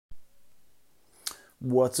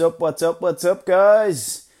What's up,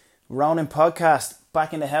 guys? Ronin Podcast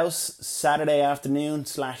back in the house Saturday afternoon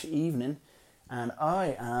 / evening, and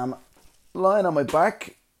I am lying on my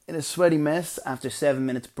back in a sweaty mess after 7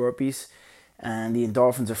 minutes burpees, and the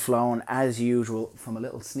endorphins are flowing as usual from a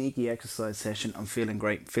little sneaky exercise session. I'm feeling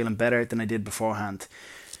great, feeling better than I did beforehand.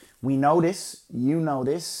 We know this, you know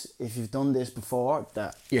this, if you've done this before,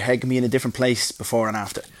 that your head can be in a different place before and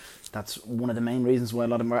after. That's one of the main reasons why a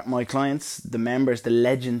lot of my clients, the members, the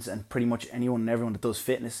legends, and pretty much anyone and everyone that does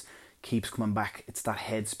fitness keeps coming back. It's that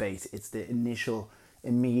headspace. It's the initial,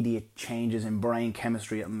 immediate changes in brain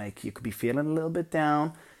chemistry it'll make. You could be feeling a little bit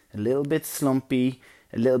down, a little bit slumpy,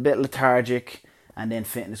 a little bit lethargic, and then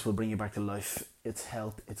fitness will bring you back to life. It's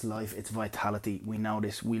health, it's life, it's vitality. We know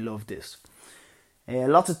this. We love this.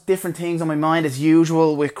 Lots of different things on my mind as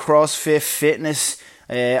usual with CrossFit, fitness.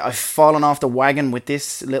 I've fallen off the wagon with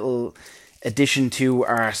this little addition to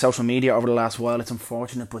our social media over the last while. It's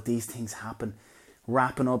unfortunate, but these things happen.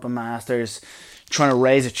 Wrapping up a master's, trying to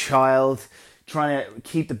raise a child, trying to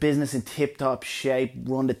keep the business in tip-top shape,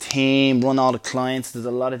 run the team, run all the clients. There's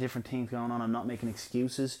a lot of different things going on. I'm not making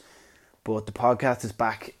excuses, but the podcast is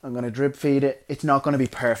back. I'm going to drip feed it. It's not going to be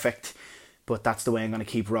perfect, but that's the way I'm going to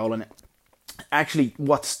keep rolling it. Actually,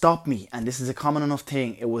 what stopped me, and this is a common enough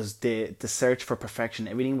thing, it was the search for perfection.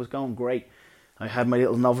 Everything was going great. I had my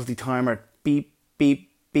little novelty timer, beep,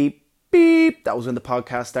 beep, beep, beep. That was when the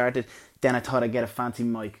podcast started. Then I thought I'd get a fancy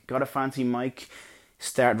mic. Got a fancy mic,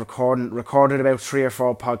 started recorded about 3 or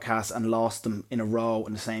 4 podcasts and lost them in a row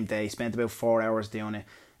in the same day. Spent about 4 hours doing it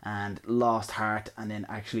and lost heart. And then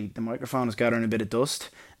actually the microphone is gathering a bit of dust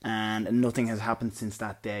and nothing has happened since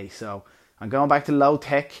that day. So I'm going back to low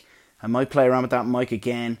tech. I might play around with that mic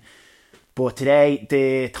again. But today,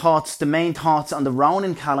 the main thoughts on the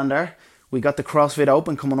Ronin calendar. We got the CrossFit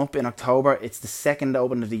Open coming up in October. It's the second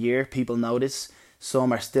Open of the year. People know this.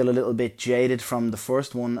 Some are still a little bit jaded from the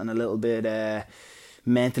first one and a little bit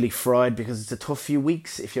mentally fried because it's a tough few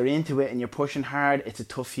weeks. If you're into it and you're pushing hard, it's a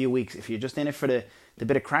tough few weeks. If you're just in it for the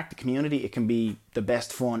bit of crack, the community, it can be the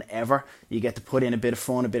best fun ever. You get to put in a bit of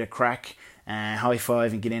fun, a bit of crack, high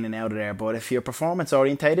five and get in and out of there. But if you're performance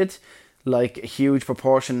orientated, like a huge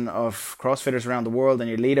proportion of CrossFitters around the world, and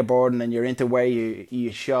you're leaderboarding and you're into where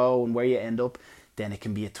you show and where you end up, then it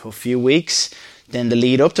can be a tough few weeks. Then the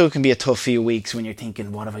lead up to it can be a tough few weeks when you're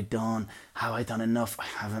thinking, what have I done? Have I done enough? I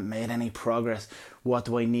haven't made any progress. What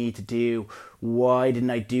do I need to do? Why didn't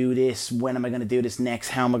I do this? When am I going to do this next?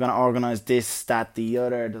 How am I going to organise this, that, the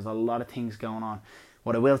other? There's a lot of things going on.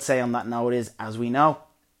 What I will say on that note is, as we know,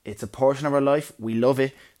 it's a portion of our life. We love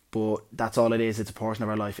it, but that's all it is. It's a portion of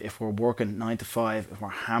our life. If we're working 9 to 5, if we're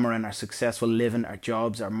hammering our successful living, our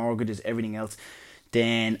jobs, our mortgages, everything else,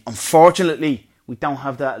 then unfortunately we don't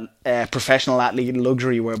have that professional athlete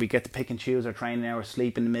luxury where we get to pick and choose our training hours,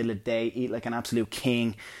 sleep in the middle of the day, eat like an absolute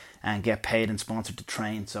king, and get paid and sponsored to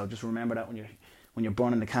train. So just remember that when you're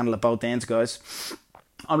burning the candle at both ends, guys.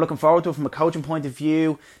 I'm looking forward to it from a coaching point of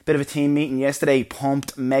view. Bit of a team meeting yesterday.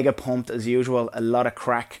 Pumped, mega pumped as usual. A lot of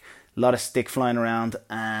crack, a lot of stick flying around,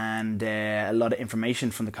 and a lot of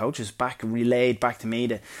information from the coaches relayed back to me.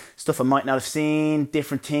 The stuff I might not have seen,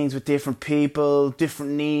 different things with different people,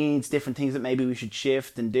 different needs, different things that maybe we should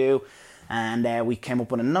shift and do. And we came up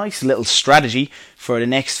with a nice little strategy for the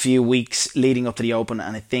next few weeks leading up to the Open.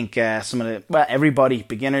 And I think everybody,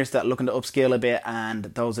 beginners that are looking to upscale a bit, and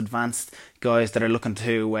those advanced guys that are looking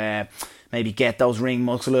to maybe get those ring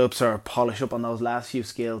muscle ups or polish up on those last few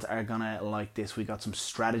skills, are going to like this. We got some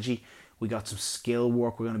strategy. We got some skill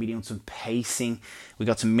work. We're going to be doing some pacing. We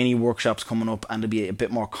got some mini workshops coming up, and there'll be a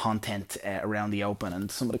bit more content around the Open and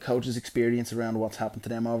some of the coaches' experience around what's happened to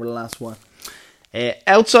them over the last while.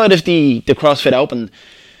 Outside of the CrossFit Open,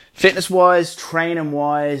 fitness-wise,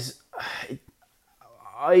 training-wise,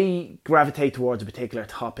 I gravitate towards a particular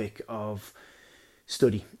topic of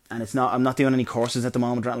study. And I'm not doing any courses at the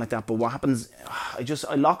moment or anything like that, but what happens,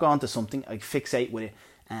 I lock onto something, I fixate with it,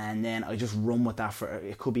 and then I just run with that for,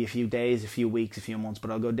 it could be a few days, a few weeks, a few months,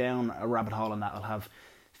 but I'll go down a rabbit hole on that. I'll have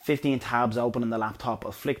 15 tabs open on the laptop,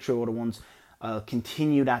 I'll flick through other ones, I'll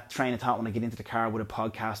continue that train of thought when I get into the car with a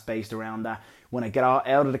podcast based around that. When I get out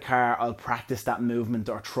of the car, I'll practice that movement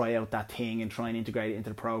or try out that thing and try and integrate it into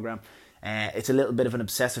the program. It's a little bit of an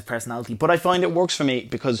obsessive personality, but I find it works for me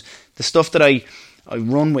because the stuff that I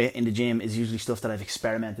run with in the gym is usually stuff that I've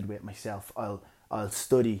experimented with myself. I'll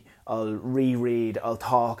study, I'll reread, I'll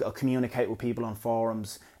talk, I'll communicate with people on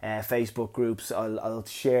forums, Facebook groups, I'll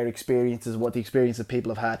share experiences, what the experiences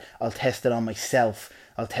people have had. I'll test it on myself,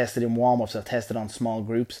 I'll test it in warm-ups, I'll test it on small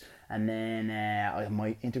groups, and then I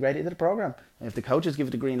might integrate it into the program if the coaches give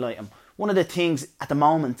it the green light. One of the things at the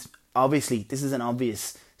moment obviously, this is an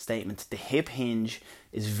obvious statement. The hip hinge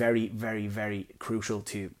is very, very, very crucial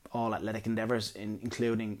to all athletic endeavours,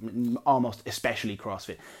 including almost especially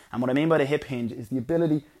CrossFit. And what I mean by the hip hinge is the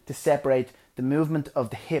ability to separate the movement of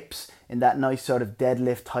the hips in that nice sort of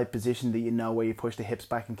deadlift type position that you know, where you push the hips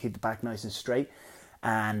back and keep the back nice and straight,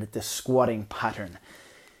 and the squatting pattern.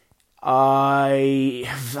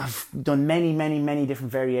 I've done many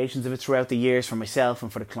different variations of it throughout the years for myself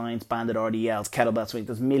and for the clients, banded RDLs, kettlebell swing.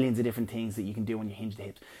 There's millions of different things that you can do when you hinge the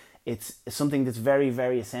hips. It's something that's very,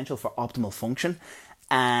 very essential for optimal function.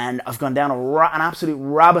 And I've gone down an absolute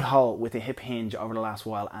rabbit hole with the hip hinge over the last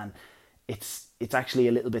while, and it's actually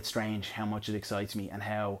a little bit strange how much it excites me and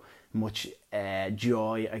how much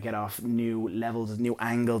joy I get off new levels, new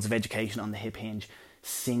angles of education on the hip hinge,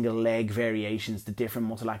 single leg variations, the different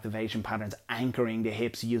muscle activation patterns, anchoring the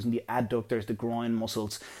hips using the adductors, the groin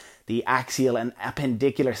muscles, the axial and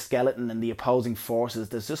appendicular skeleton and the opposing forces.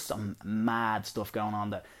 There's just some mad stuff going on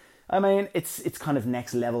that, I mean, it's kind of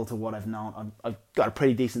next level to what I've known. I've got a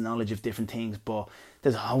pretty decent knowledge of different things, but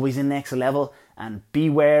there's always a next level, and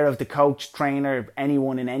beware of the coach, trainer,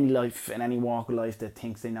 anyone in any life, in any walk of life that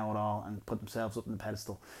thinks they know it all and put themselves up on the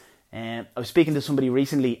pedestal. I was speaking to somebody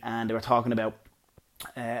recently and they were talking about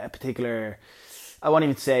a particular, I won't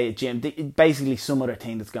even say a gym, basically some other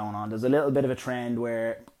thing that's going on. There's a little bit of a trend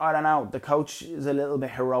where, I don't know, the coach is a little bit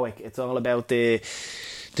heroic. It's all about the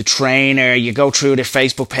trainer. You go through their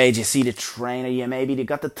Facebook page, you see the trainer, maybe they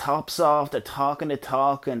got the tops off, they're talking the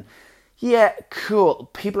talk, and yeah, cool.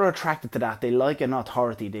 People are attracted to that. They like an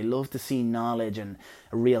authority. They love to see knowledge and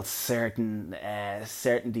a real certainty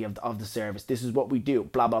of the service. This is what we do,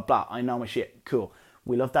 blah, blah, blah. I know my shit. Cool.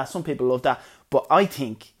 We love that. Some people love that. But I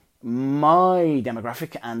think my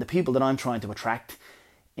demographic and the people that I'm trying to attract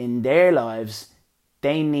in their lives,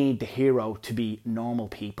 they need the hero to be normal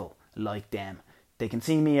people like them. They can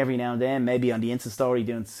see me every now and then, maybe on the Insta story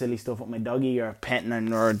doing silly stuff with my doggy or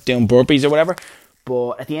petting or doing burpees or whatever.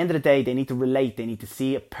 But at the end of the day, they need to relate. They need to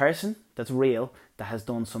see a person that's real, that has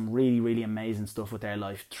done some really, really amazing stuff with their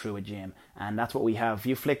life through a gym. And that's what we have. If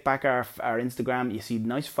you flick back our Instagram, you see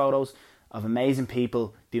nice photos of amazing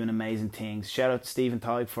people doing amazing things. Shout out to Stephen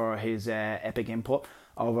Tyke for his epic input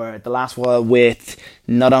over the last while with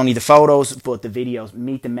not only the photos but the videos.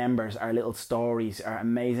 Meet the members, our little stories, our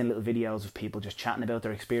amazing little videos of people just chatting about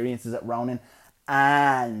their experiences at Ronin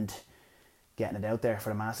and getting it out there for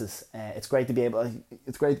the masses. It's great to be able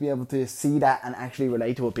to see that and actually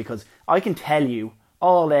relate to it, because I can tell you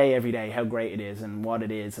all day every day how great it is and what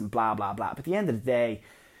it is and blah blah blah, but at the end of the day,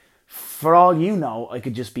 for all you know, I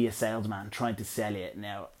could just be a salesman trying to sell it.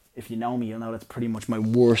 Now, if you know me, you'll know that's pretty much my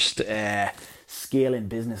worst skill in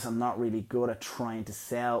business. I'm not really good at trying to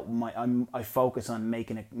sell. I focus on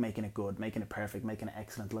making it good, making it perfect, making it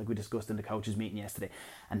excellent, like we discussed in the coaches meeting yesterday.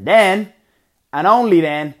 And then, and only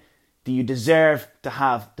then, do you deserve to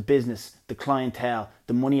have the business, the clientele,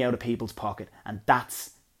 the money out of people's pocket. And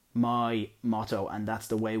that's my motto, and that's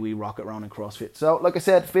the way we rock it around in CrossFit. So, like I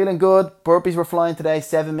said, feeling good. Burpees were flying today,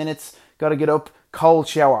 7 minutes. Got to get up, cold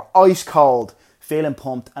shower, ice cold, feeling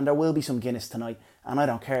pumped. And there will be some Guinness tonight, and I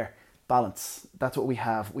don't care. Balance. That's what we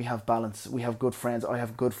have. We have balance. We have good friends. I have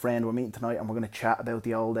a good friend. We're meeting tonight, and we're going to chat about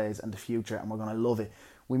the old days and the future, and we're going to love it.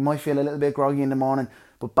 We might feel a little bit groggy in the morning,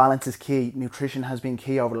 but balance is key. Nutrition has been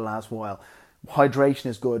key over the last while. Hydration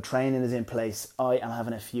is good. Training is in place. I am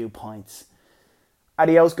having a few pints.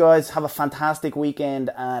 Adios, guys. Have a fantastic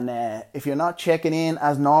weekend. And if you're not checking in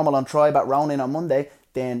as normal on Tribe at Ronin on Monday,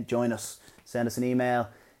 then join us. Send us an email.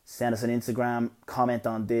 Send us an Instagram. Comment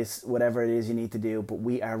on this. Whatever it is you need to do. But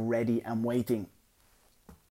we are ready and waiting.